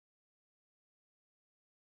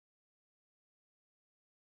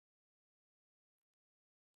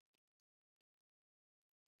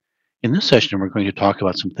In this session, we're going to talk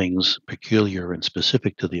about some things peculiar and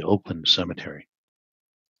specific to the Oakland Cemetery.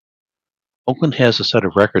 Oakland has a set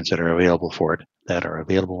of records that are available for it that are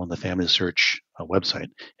available on the Family Search website,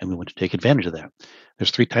 and we want to take advantage of that. There's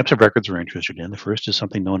three types of records we're interested in. The first is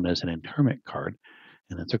something known as an interment card,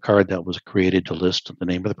 and that's a card that was created to list the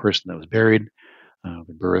name of the person that was buried,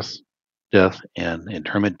 the birth, death, and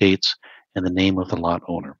interment dates, and the name of the lot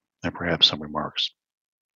owner, and perhaps some remarks.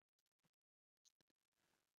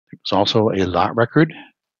 There's also a lot record.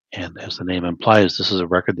 And as the name implies, this is a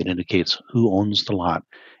record that indicates who owns the lot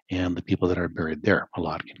and the people that are buried there. A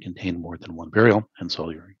lot can contain more than one burial, and so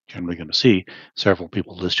you're generally going to see several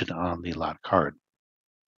people listed on the lot card.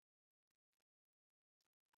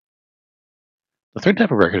 The third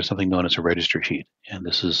type of record is something known as a registry sheet, and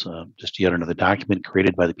this is just yet another document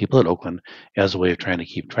created by the people at Oakland as a way of trying to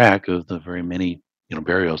keep track of the very many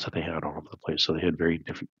burials that they had all over the place. So they had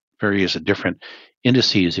various different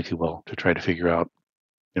indices, if you will, to try to figure out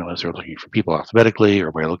as they're looking for people alphabetically or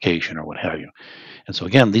by location or what have you. And so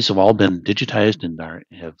again, these have all been digitized and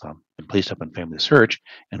have been placed up in Family Search,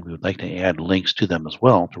 and we would like to add links to them as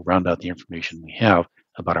well to round out the information we have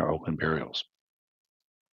about our Oakland burials.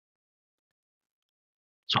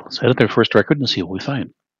 So let's edit their first record and see what we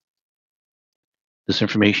find. This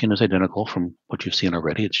information is identical from what you've seen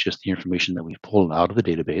already. It's just the information that we've pulled out of the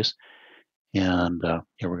database. And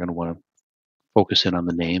here we're going to want to focus in on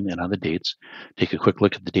the name and on the dates. Take a quick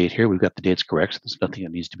look at the date here. We've got the dates correct. So there's nothing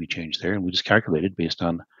that needs to be changed there. And we just calculated based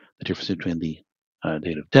on the difference between the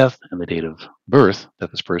date of death and the date of birth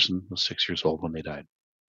that this person was 6 years old when they died.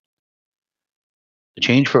 The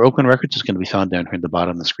change for Oakland records is going to be found down here at the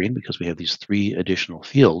bottom of the screen because we have these three additional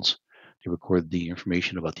fields to record the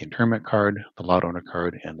information about the interment card, the lot owner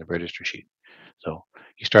card, and the registry sheet. So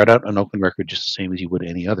you start out an Oakland record just the same as you would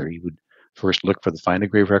any other. You would first look for the find a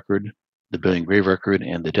grave record, the billing grave record,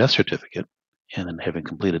 and the death certificate. And then having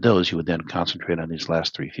completed those, you would then concentrate on these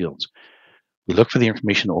last three fields. We look for the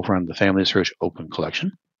information over on the Family Search Oakland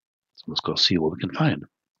collection. So let's go see what we can find.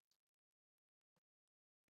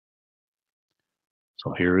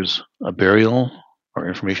 So here's a burial or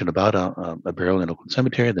information about a burial in Oakland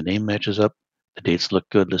Cemetery. The name matches up. The dates look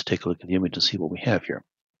good. Let's take a look at the image and see what we have here.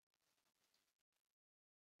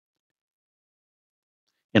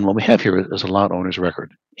 And what we have here is a lot owner's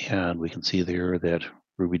record. And we can see there that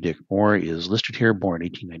Ruby Dick Moore is listed here, born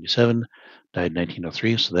 1897, died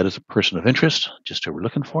 1903. So that is a person of interest, just what we're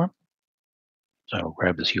looking for. So I'll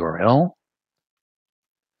grab this URL,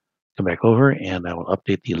 come back over, and I will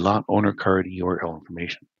update the lot owner card URL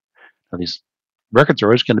information. Now these records are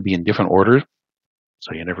always going to be in different orders,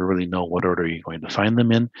 so you never really know what order you're going to find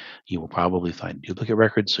them in. You will probably find duplicate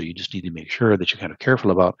records, so you just need to make sure that you're kind of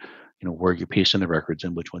careful about where you're pasting the records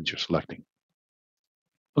and which ones you're selecting.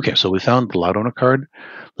 Okay, so we found the lot owner card.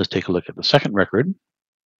 Let's take a look at the second record.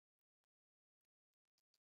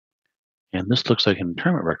 And this looks like an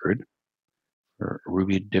interment record for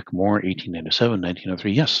Ruby Dick Moore, 1897,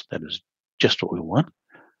 1903. Yes, that is just what we want.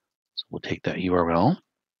 So we'll take that URL,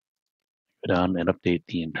 go down and update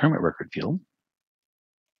the interment record field.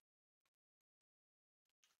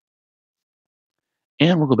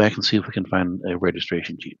 And we'll go back and see if we can find a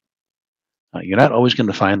registration sheet. You're not always going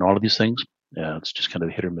to find all of these things. It's just kind of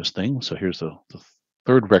a hit or miss thing. So here's the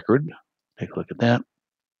third record. Take a look at that.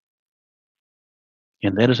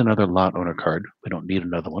 And that is another lot owner card. We don't need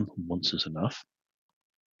another one. Once is enough.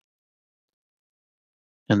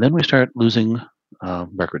 And then we start losing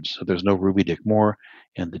records. So there's no Ruby Dick Moore,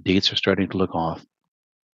 and the dates are starting to look off.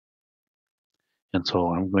 And so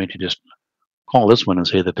I'm going to just call this one and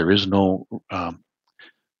say that there is no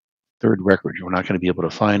third record. We're not going to be able to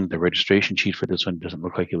find the registration sheet for this one. It doesn't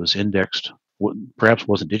look like it was indexed. Perhaps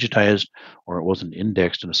wasn't digitized, or it wasn't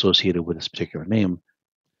indexed and associated with this particular name.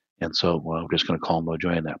 And so we're just going to call no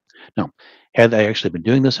joy on that. Now, had I actually been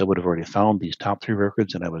doing this, I would have already found these top three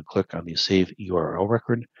records, and I would click on the Save URL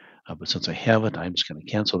record. But since I haven't, I'm just going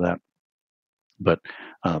to cancel that. But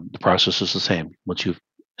the process is the same. Once you've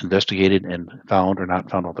investigated and found or not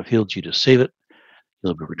found all the fields, you just save it.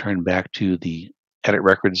 You'll be returned back to the edit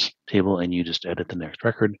records table, and you just edit the next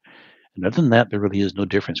record. And other than that, there really is no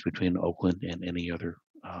difference between Oakland and any other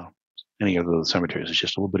of the cemeteries. It's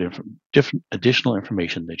just a little bit of different additional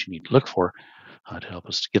information that you need to look for to help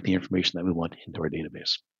us get the information that we want into our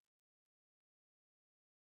database.